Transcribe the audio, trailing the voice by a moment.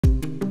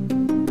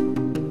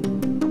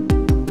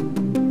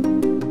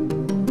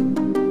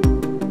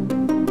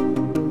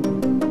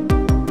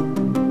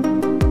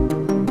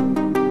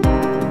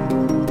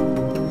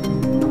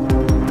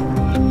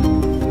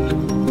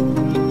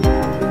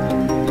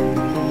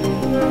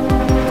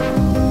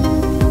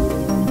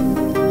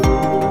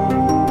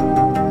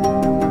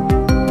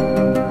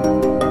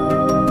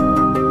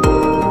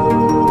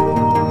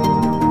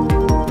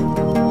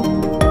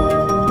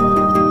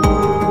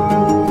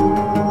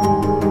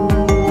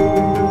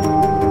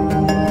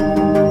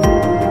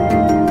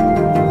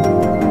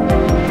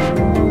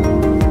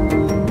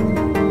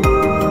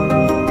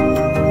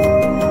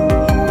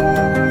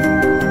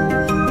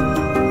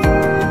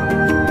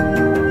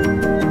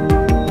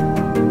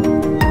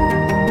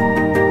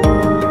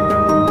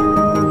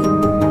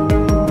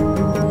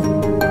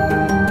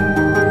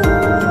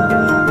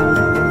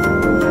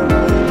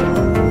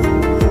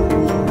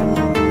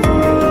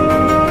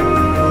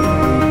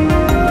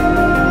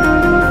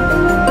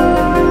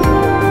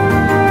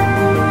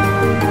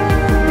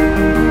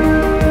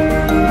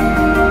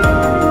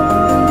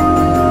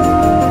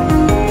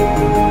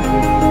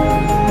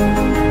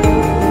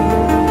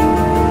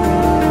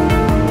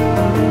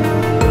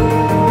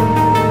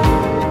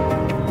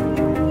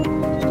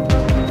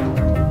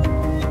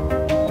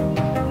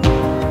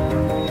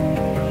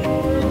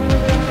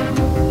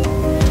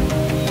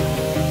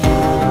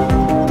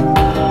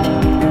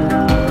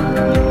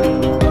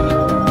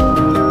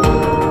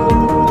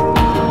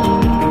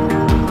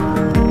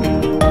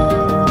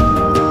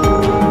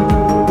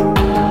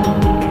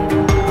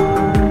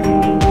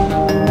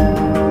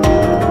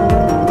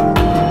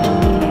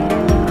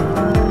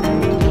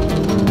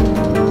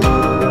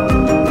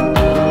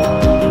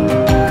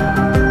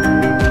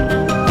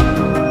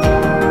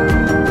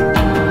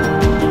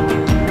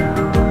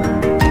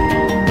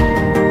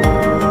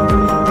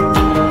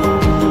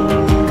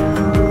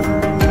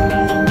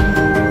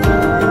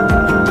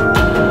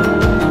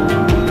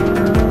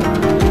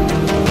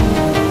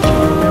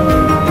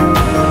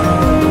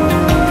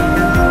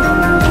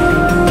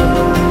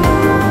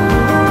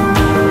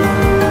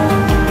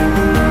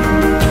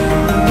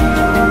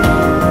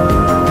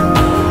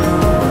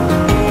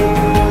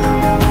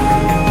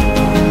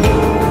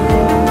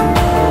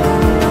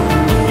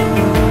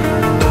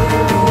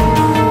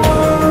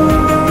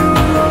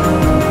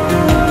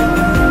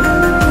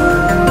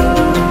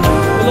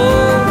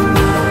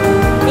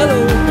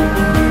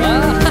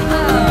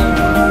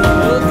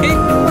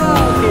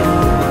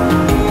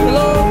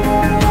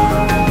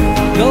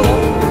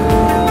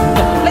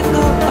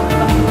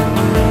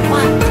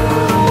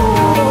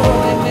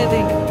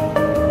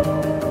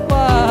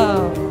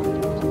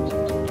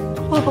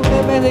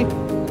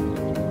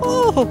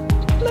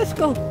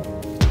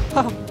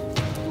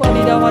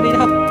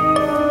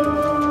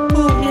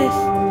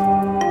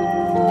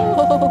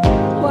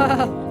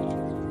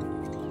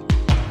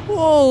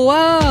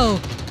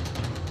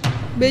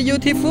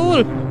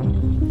beautiful.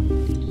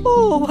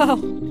 Oh wow.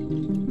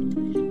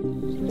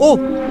 Oh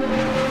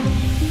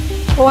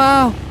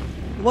wow.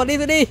 What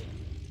is it?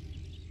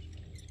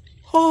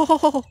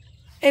 Oh,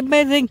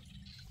 amazing.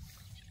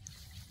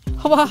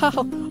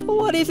 Wow.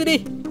 What is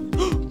it?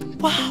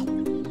 Wow.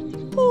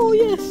 Oh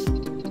yes.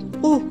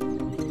 Oh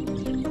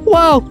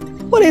wow.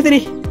 What is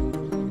it?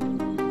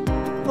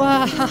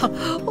 Wow.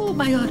 Oh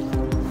my god.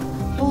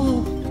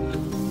 Oh.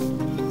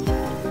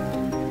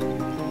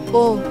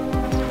 Oh.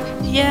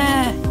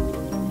 Yeah.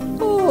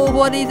 Oh,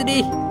 what is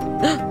it?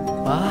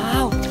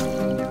 Wow.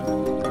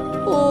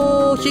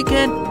 Oh,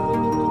 chicken.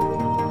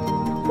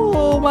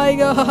 Oh my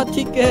god,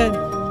 chicken.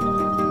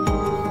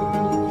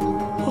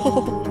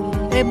 Oh,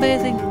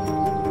 amazing.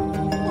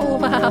 Oh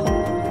wow.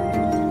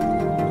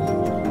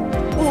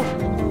 Oh.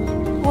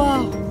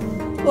 Wow.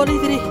 What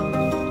is it?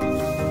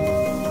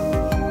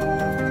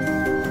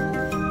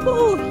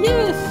 Oh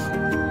yes.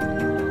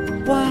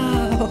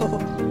 Wow.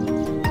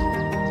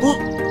 Oh.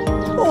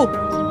 Oh.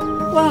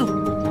 Wow.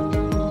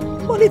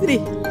 What is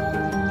it?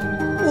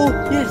 Oh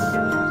yes.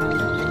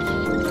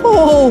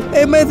 Oh,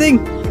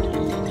 amazing.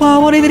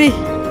 Wow, what is it?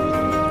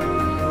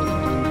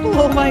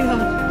 Oh my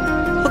god.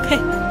 Okay.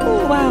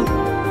 Oh wow.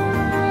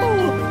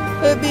 Oh,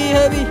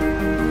 heavy.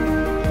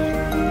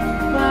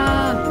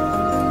 Wow.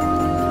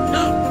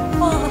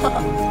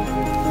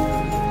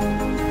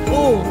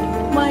 Oh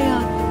my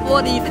god.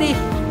 What is it?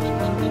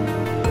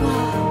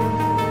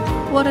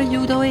 Wow. What are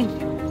you doing?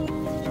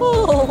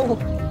 Oh.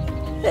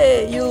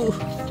 Hey you.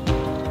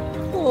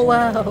 Oh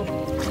wow.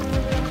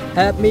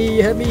 Help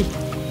me.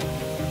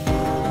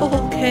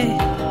 Okay.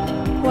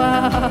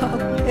 Wow.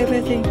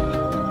 Everything.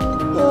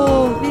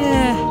 Oh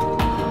yeah.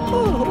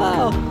 Oh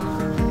wow.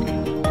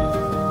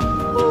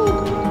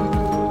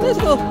 Oh. Let's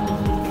go.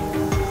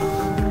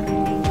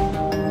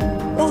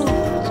 Oh.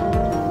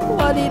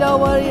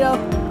 WADIDAU.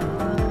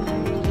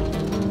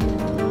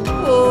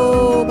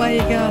 Oh my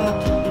god.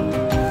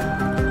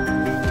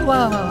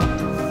 Wow.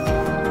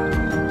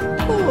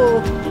 Oh.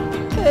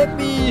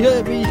 Happy.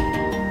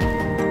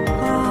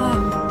 Ah.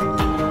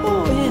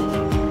 Oh yes.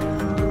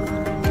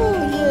 Oh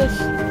yes.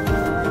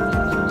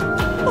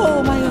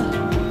 Oh my god.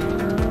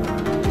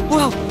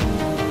 Wow.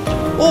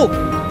 Oh.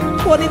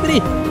 What is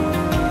it?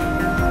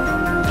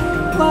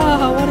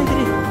 Wow. What is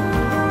it?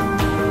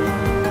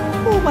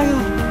 Oh my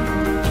god.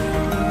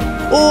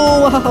 Oh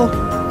wow.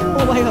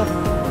 Oh my god.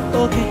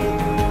 Okay.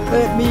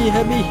 Help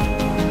me.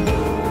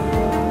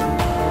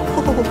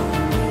 Oh.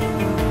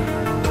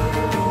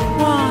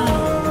 Wow.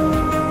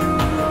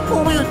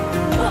 Oh my god.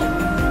 Wow.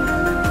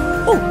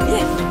 Oh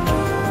yes.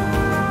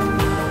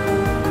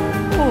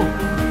 Oh.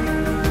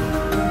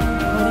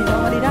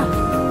 WADIDAU.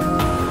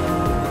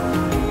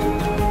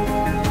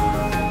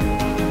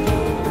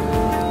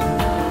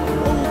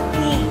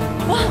 Okay.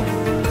 Wow.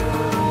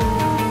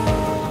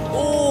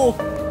 Oh.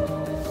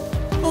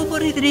 Oh,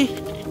 what is it?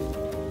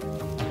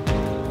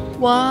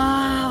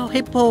 Wow,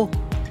 hippo.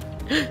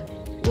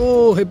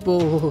 Oh, hippo.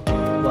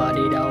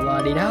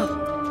 WADIDAU.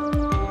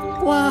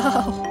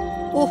 Wow.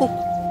 Oh.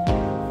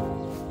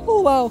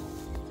 Oh wow.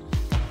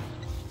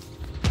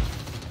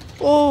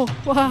 Oh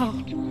wow.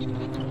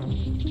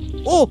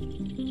 Oh.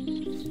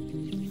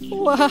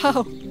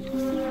 Wow.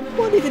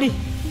 What is it?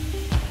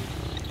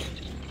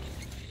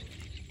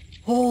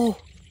 Oh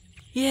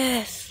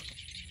yes.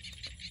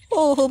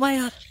 Oh my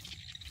god.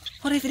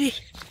 What is it?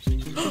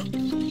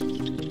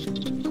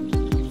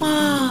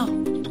 Wow.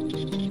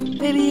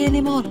 Baby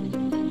animal.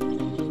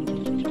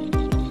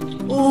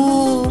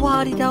 Oh,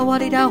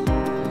 WADIDAU.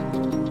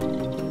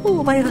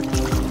 Oh my god.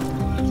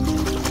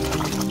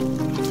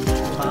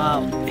 Wow.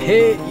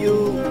 Hey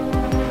you.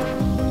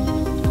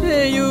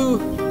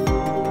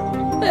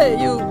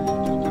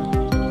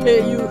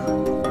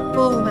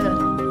 Oh my god.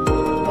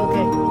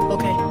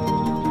 Okay.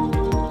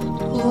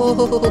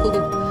 Oh,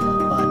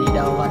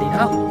 WADIDAU.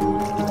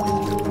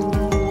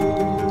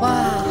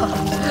 Wow.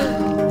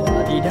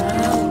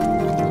 WADIDAU.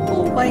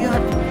 Oh my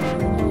god.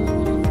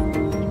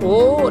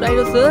 Oh,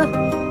 dinosaur.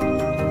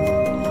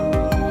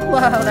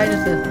 Wow,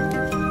 dinosaur.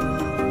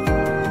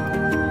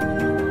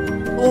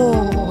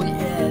 Oh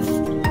yes.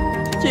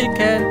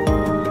 Chicken.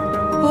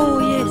 Oh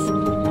yes.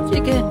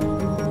 Chicken.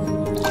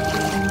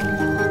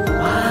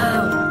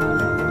 Wow.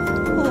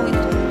 Oh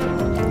yeah.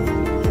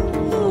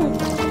 Oh.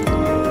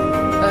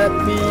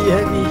 Happy.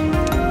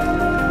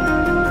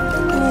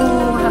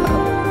 Oh wow.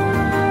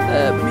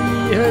 Happy.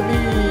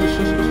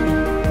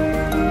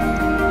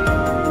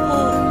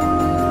 Oh.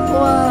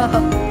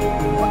 Wow.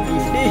 What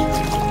is this?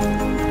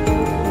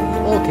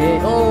 Okay.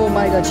 Oh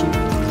my god, sheep.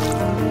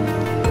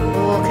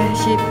 Okay,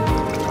 sheep.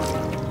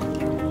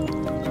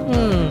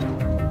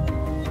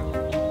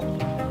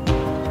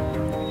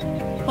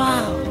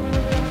 Wow.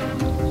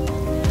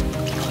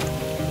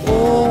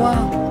 Oh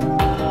wow.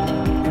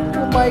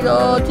 Oh my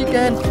god,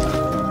 chicken.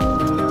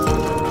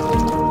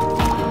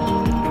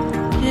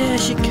 Yeah,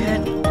 chicken.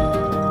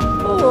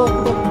 Oh,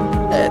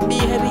 heavy.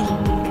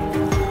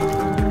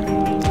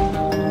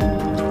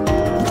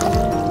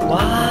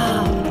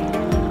 Wow.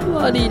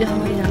 WADIDAU.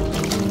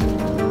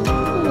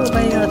 Oh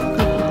my god.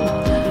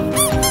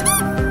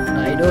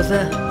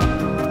 dinosaur.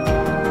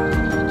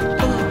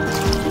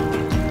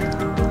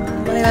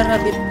 My God,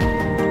 rabbit.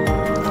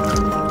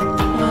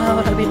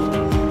 Wow, rabbit.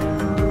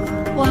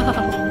 Wow.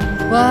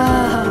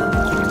 Wow.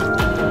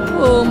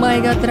 Oh my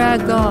God,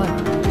 dragon.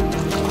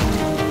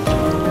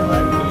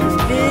 What is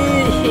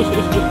this?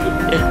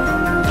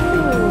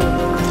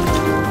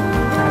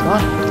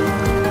 Dragon.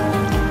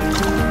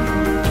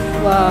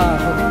 Wow,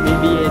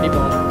 baby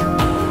animal.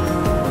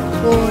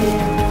 Oh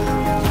yeah.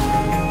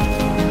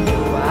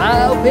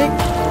 Wow, pig.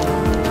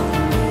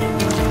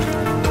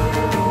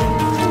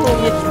 Oh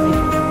yes,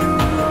 pig.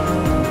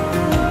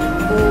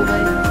 Oh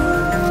my.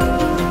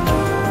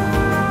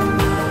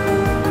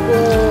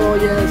 Oh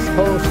yes,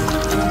 horse.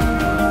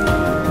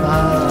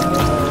 Wow.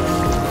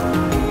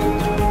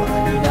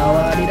 Wadidaw,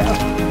 wadidaw.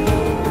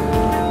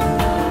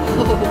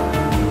 Oh,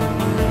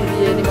 baby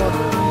animal.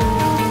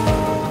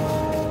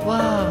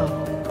 Wow.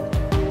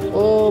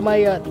 Oh my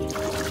God.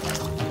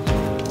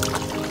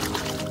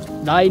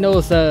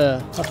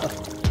 Dinosaur.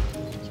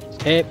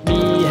 Happy,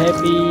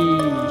 happy.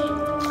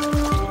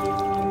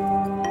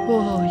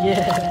 Oh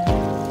yeah.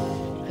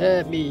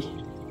 Happy.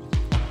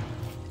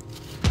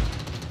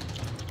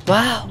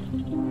 Wow.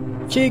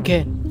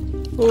 Chicken.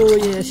 Oh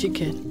yeah,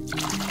 chicken.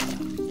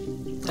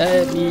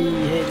 Happy,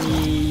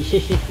 happy.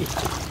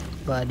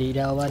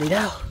 Wadidaw,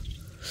 wadidaw.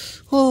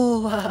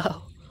 Oh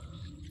wow.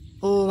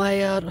 Oh my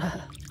God.